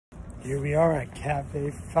Here we are at Cafe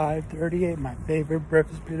 538, my favorite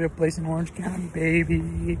breakfast burrito place in Orange County,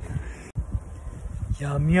 baby.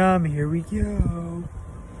 Yum, yum, here we go.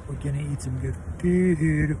 We're gonna eat some good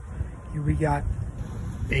food. Here we got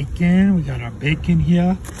bacon, we got our bacon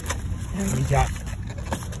here. And we got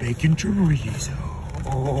bacon chorizo.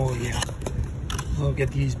 Oh yeah. Look at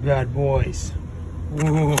these bad boys.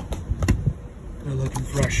 Whoa. They're looking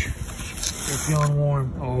fresh. They're feeling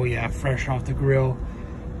warm. Oh yeah, fresh off the grill.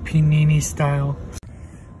 Panini style.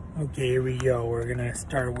 Okay, here we go. We're gonna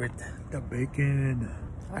start with the bacon.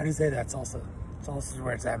 I just say that salsa. Salsa is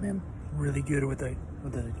where it's at, man. Really good with the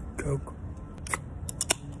Coke.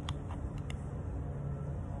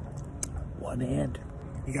 One hand.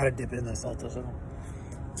 You gotta dip it in the salsa, so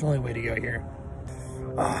it's the only way to go here.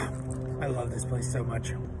 I love this place so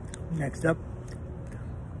much. Next up,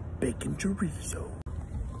 bacon chorizo.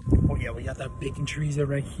 Oh yeah, we got that bacon chorizo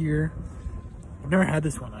right here. I've never had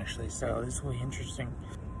this one actually, so this will be interesting.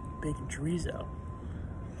 Bacon chorizo.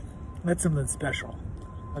 That's something special.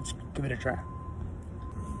 Let's give it a try.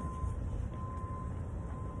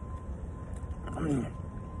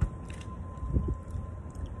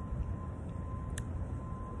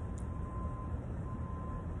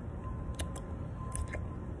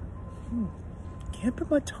 Can't put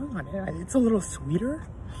my tongue on it. It's a little sweeter.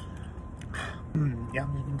 Yeah,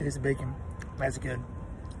 you can taste the bacon. That's good.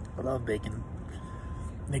 I love bacon.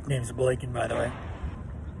 Nickname's Blaken, by the way.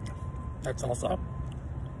 That's also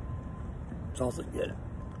good.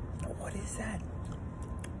 Oh, what is that?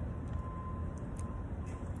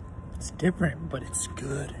 It's different, but it's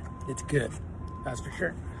good. It's good. That's for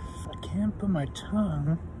sure. I can't put my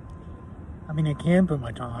tongue. I mean, I can put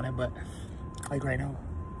my tongue on it, but like right now,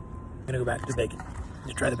 I'm gonna go back to the bacon.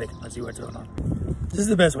 Just try the bacon. Let's see what's going on. This is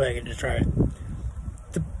the best way I can just try it.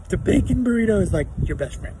 The bacon burrito is like your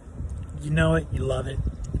best friend. You know it, you love it,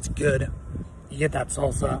 it's good. You get that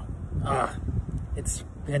salsa, it's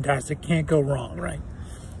fantastic, can't go wrong, right?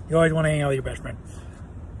 You always want to hang out with your best friend.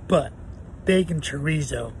 But bacon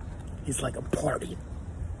chorizo is like a party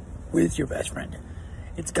with your best friend.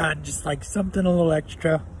 It's got just like something a little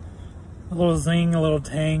extra, a little zing, a little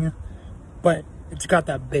tang, but it's got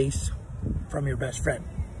that base from your best friend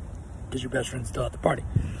because your best friend's still at the party.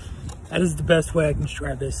 That is the best way I can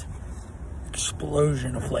describe this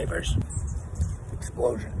explosion of flavors.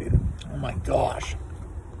 Explosion, dude. Oh my gosh.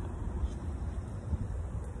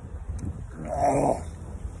 Oh.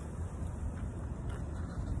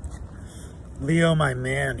 Leo, my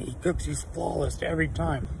man, he cooks these flawless every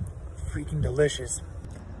time. Freaking delicious.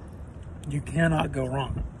 You cannot go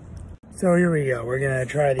wrong. So here we go. We're gonna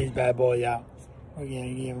try these bad boys out. We're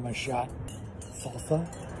gonna give them a shot. Salsa.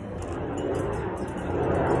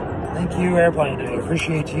 Thank you, Airplane. I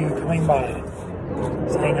appreciate you coming by.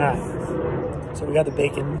 Saying hi. So we got the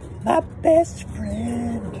bacon. My best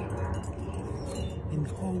friend in the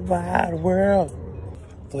whole wide world.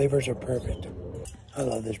 Flavors are perfect. I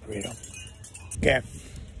love this burrito. Okay.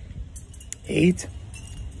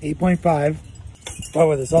 8.5. But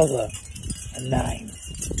with the salsa, a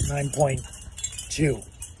 9.2.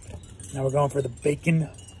 Now we're going for the bacon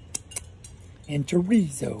and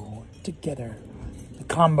chorizo together. The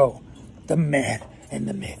combo, the man and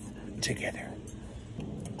the myth together.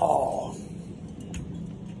 Oh.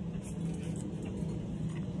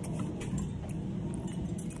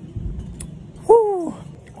 Woo.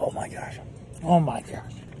 Oh my gosh. Oh my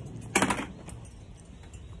gosh.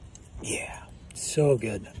 Yeah, so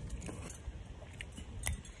good.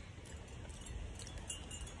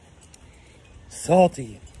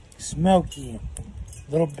 Salty, smoky,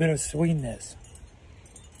 a little bit of sweetness.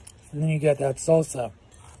 And then you get that salsa.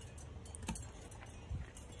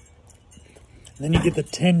 And then you get the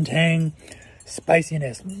tang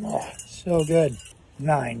spiciness. Oh, so good.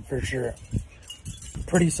 9 for sure.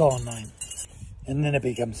 Pretty solid 9. And then it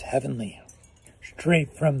becomes heavenly.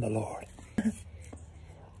 Straight from the Lord.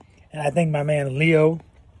 And I thank my man Leo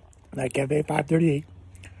at Cafe 538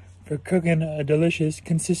 for cooking a delicious,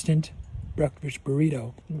 consistent breakfast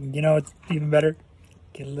burrito. You know it's even better?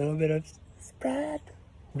 Get a little bit of Sprite.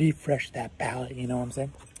 Refresh that palate, you know what I'm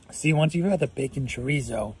saying? See, once you've had the bacon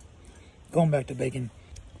chorizo, going back to bacon,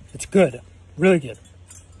 it's good, really good,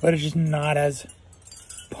 but it's just not as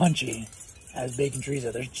punchy as bacon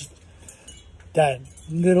chorizo. There's just that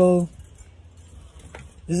little,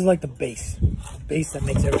 this is like the base that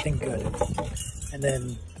makes everything good. And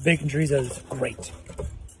then the bacon chorizo is great.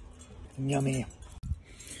 Yummy.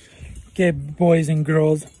 Okay, boys and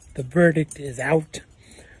girls, the verdict is out.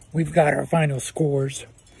 We've got our final scores.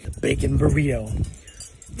 The bacon burrito.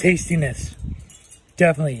 Tastiness,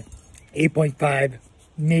 definitely 8.5,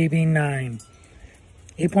 maybe 9.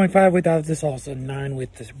 8.5 without the salsa, 9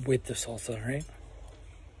 with the salsa, right?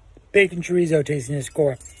 Bacon chorizo tastiness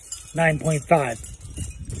score,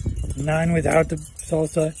 9.5. 9 without the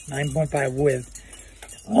salsa, 9.5 with.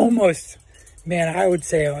 Almost, man, I would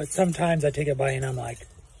say sometimes I take a bite and I'm like,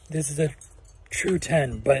 this is a true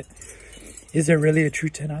 10, but is there really a true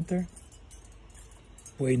 10 out there?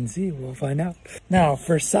 Wait and see, we'll find out. Now,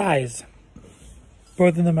 for size,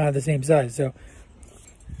 both of them are the same size, so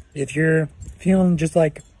if you're feeling just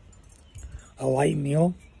like a light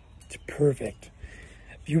meal, it's perfect.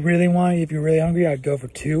 If you're really hungry, I'd go for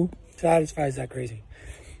 2. Satisfies that crazy.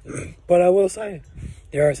 But I will say,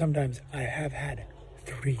 there are sometimes I have had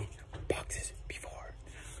 3 boxes before.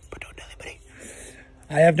 But don't tell anybody.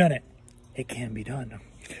 I have done it. It can be done.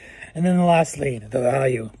 And then lastly, the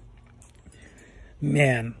value.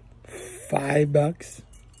 Man, $5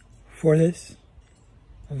 for this.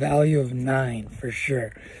 Value of 9 for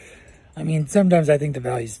sure. I mean, sometimes I think the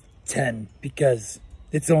value's 10 because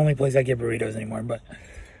it's the only place I get burritos anymore. But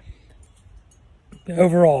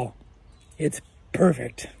overall, it's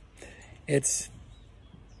perfect.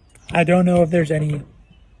 I don't know if there's any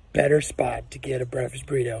better spot to get a breakfast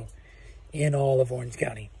burrito in all of Orange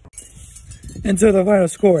County. And so the final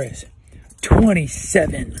score is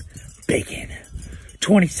 27 bacon,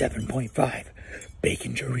 27.5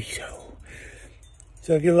 bacon chorizo.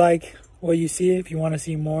 So if you like what you see, if you want to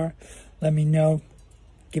see more, let me know.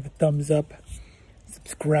 Give a thumbs up,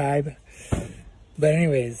 subscribe. But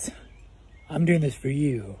anyways, I'm doing this for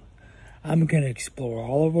you. I'm going to explore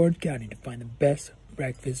all of Orange County to find the best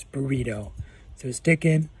breakfast burrito. So stick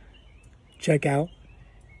in, check out,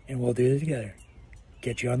 and we'll do this together.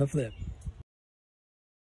 Get you on the flip.